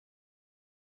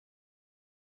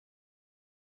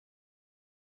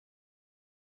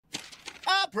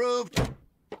Approved!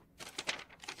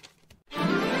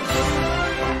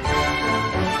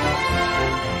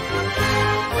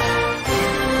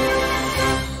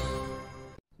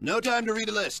 No time to read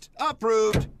a list.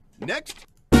 Approved! Next!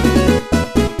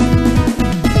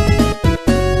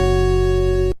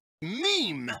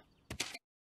 Meme!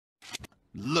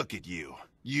 Look at you.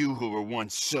 You who were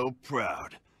once so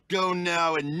proud. Go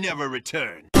now and never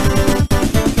return.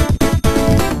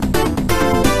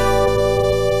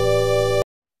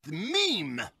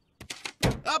 Meme!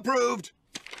 Approved!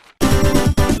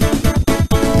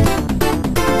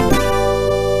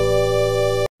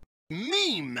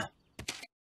 Meme!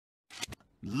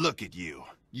 Look at you.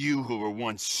 You who were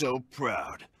once so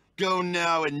proud. Go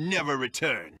now and never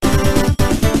return.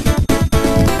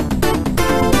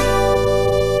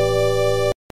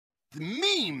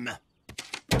 Meme!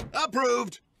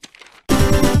 Approved!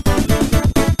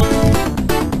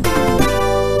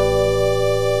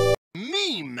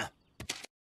 Meme!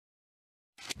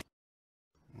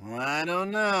 I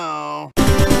don't know.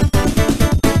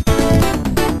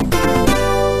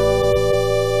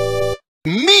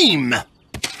 Meme!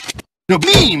 No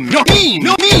meme! No meme!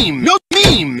 No meme! No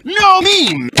meme! No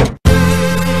meme!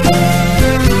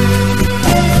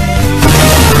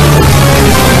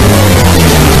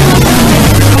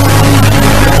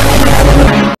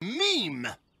 Meme!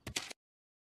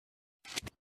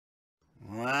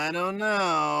 I don't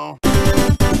know.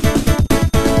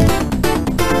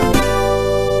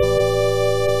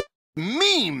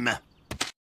 Meme!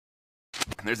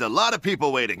 There's a lot of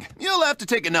people waiting. You'll have to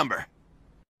take a number.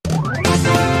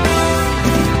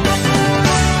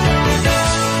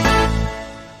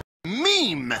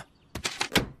 Meme!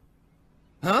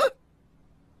 Huh?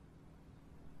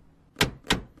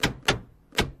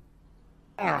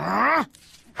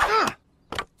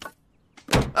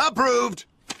 Approved!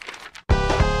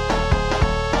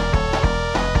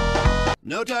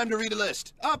 No time to read a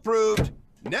list. Approved!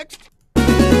 Next!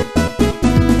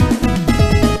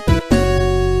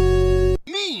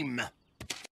 Meme!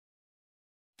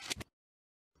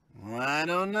 I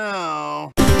don't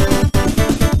know.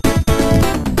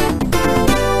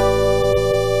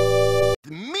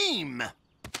 Meme!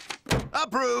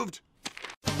 Approved!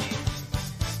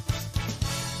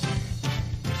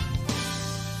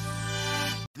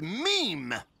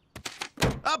 Meme!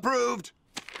 Approved!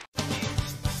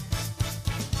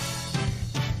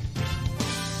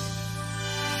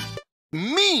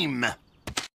 Meme!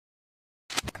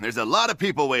 There's a lot of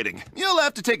people waiting. You'll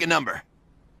have to take a number.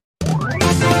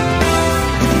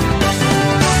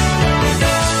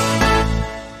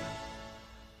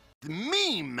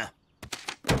 Meme!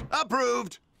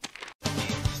 Approved!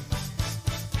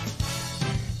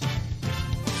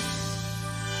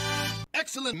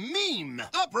 Excellent meme!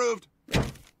 Approved!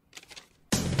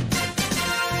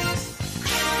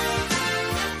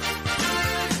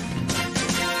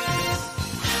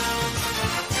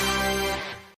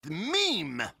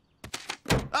 Meme!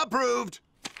 Approved!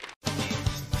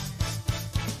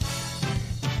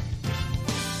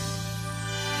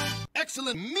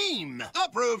 Excellent meme!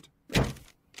 Approved!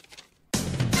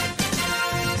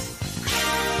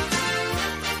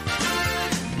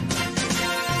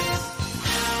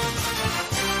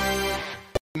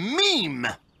 Meme!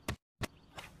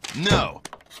 No.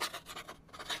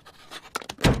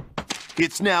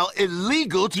 It's now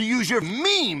illegal to use your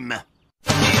meme!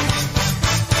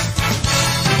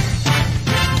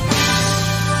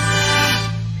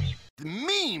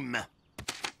 Meme!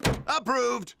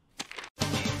 Approved!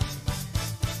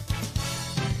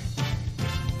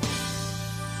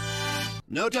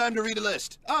 No time to read a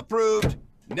list. Approved!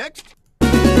 Next!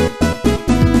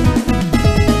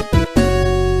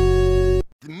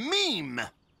 Meme!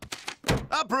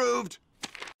 Approved!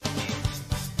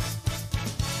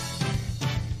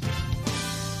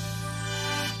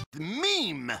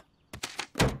 Meme!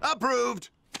 Approved!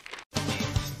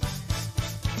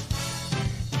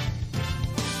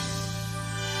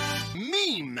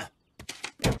 Meme!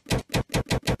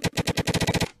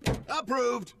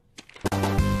 Approved!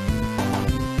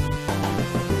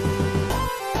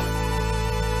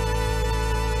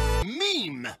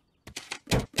 Meme!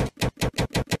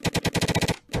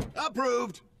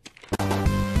 Approved!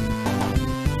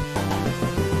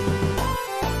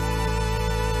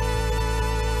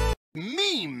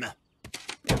 Meme!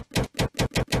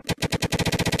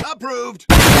 Approved!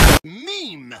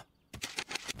 Meme!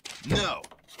 No.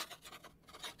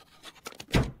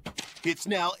 It's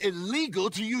now illegal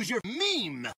to use your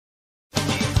meme!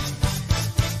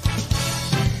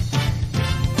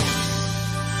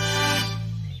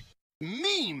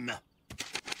 Meme!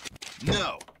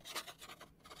 No.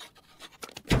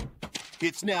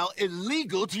 It's now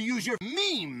illegal to use your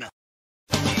meme.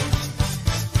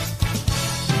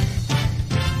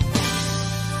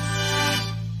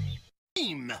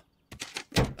 Meme.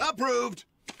 Approved.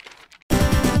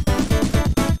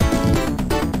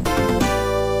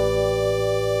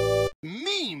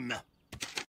 Meme.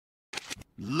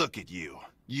 Look at you.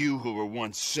 You who were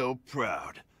once so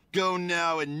proud. Go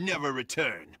now and never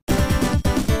return.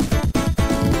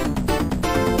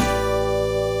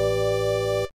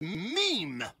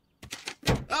 Meme.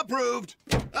 Approved.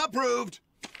 Approved.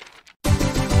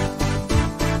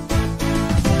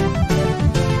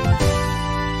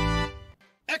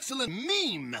 Excellent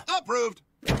meme. Approved.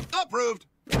 Approved.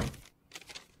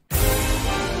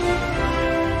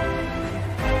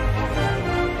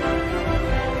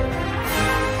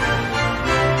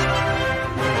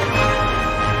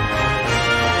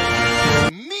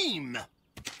 Meme.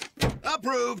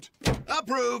 Approved.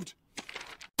 Approved.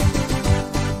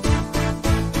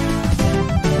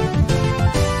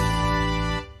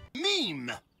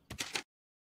 Meme.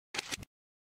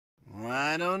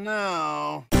 I don't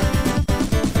know.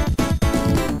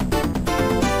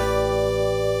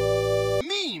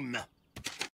 Meme.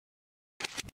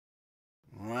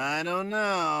 I don't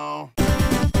know.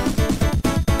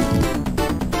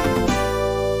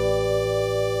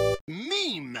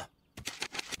 Meme.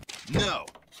 No.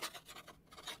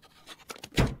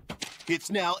 It's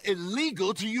now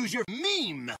illegal to use your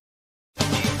meme.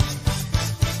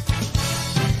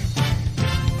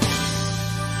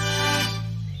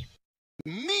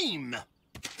 Meme.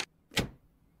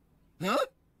 Huh?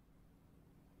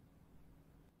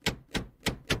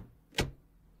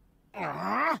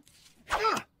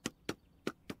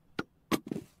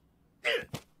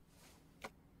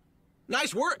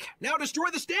 Nice work. Now destroy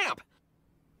the stamp.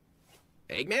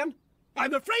 Eggman?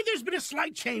 I'm afraid there's been a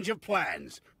slight change of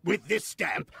plans. With this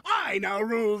stamp, I now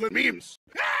rule the memes.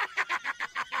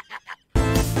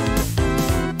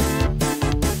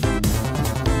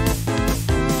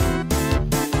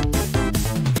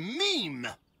 Meme.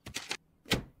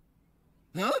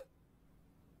 Huh?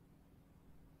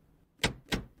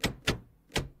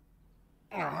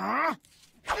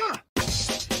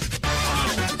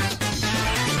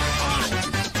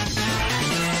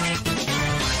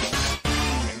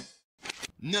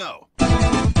 No.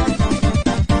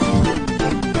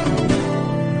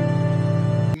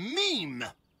 Meme.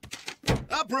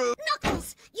 Approved.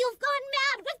 Knuckles, you've gone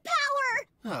mad with power!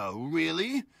 Oh,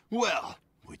 really? Well,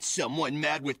 would someone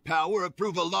mad with power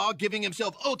approve a law giving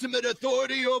himself ultimate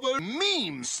authority over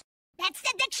memes? That's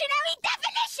the dictionary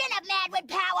definition of mad with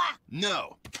power!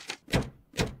 No.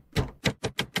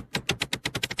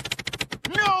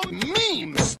 No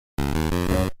memes!